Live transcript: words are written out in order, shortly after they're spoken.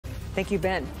Thank you,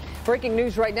 Ben. Breaking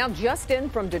news right now, just in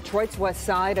from Detroit's west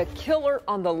side. A killer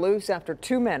on the loose after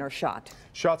 2 men are shot.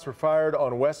 Shots were fired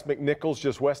on West McNichols,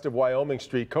 just west of Wyoming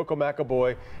Street. Coco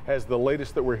McAvoy has the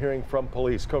latest that we're hearing from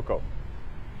police. Coco.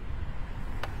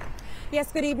 Yes,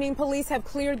 good evening. Police have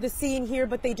cleared the scene here,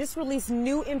 but they just released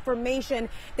new information.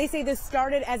 They say this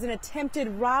started as an attempted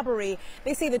robbery.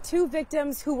 They say the 2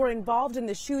 victims who were involved in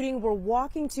the shooting were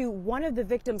walking to one of the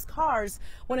victims' cars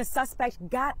when a suspect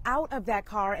got out of that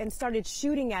car and started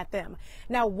shooting at them.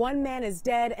 Now, 1 man is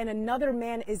dead and another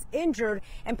man is injured,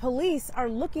 and police are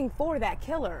looking for that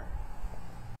killer.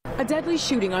 A deadly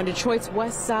shooting on Detroit's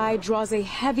west side draws a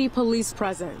heavy police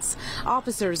presence.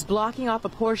 Officers blocking off a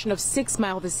portion of 6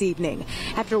 Mile this evening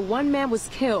after 1 man was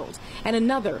killed and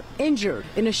another injured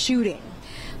in a shooting.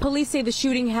 Police say the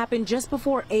shooting happened just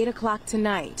before 8 o'clock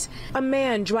tonight. A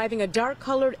man driving a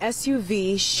dark-colored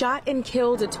SUV shot and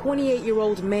killed a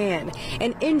 28-year-old man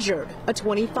and injured a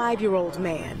 25-year-old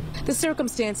man. The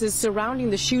circumstances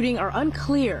surrounding the shooting are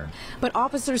unclear, but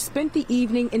officers spent the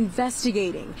evening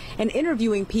investigating and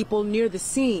interviewing people near the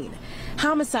scene.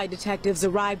 Homicide detectives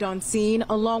arrived on scene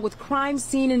along with crime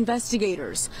scene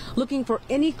investigators looking for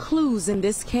any clues in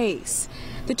this case.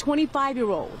 The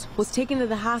 25-year-old was taken to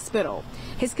the hospital.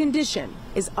 His condition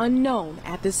is unknown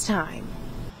at this time.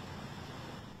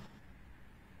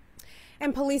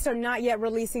 And police are not yet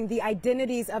releasing the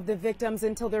identities of the victims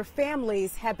until their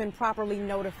families have been properly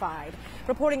notified.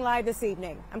 Reporting live this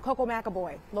evening, I'm Coco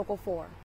McAvoy, Local 4.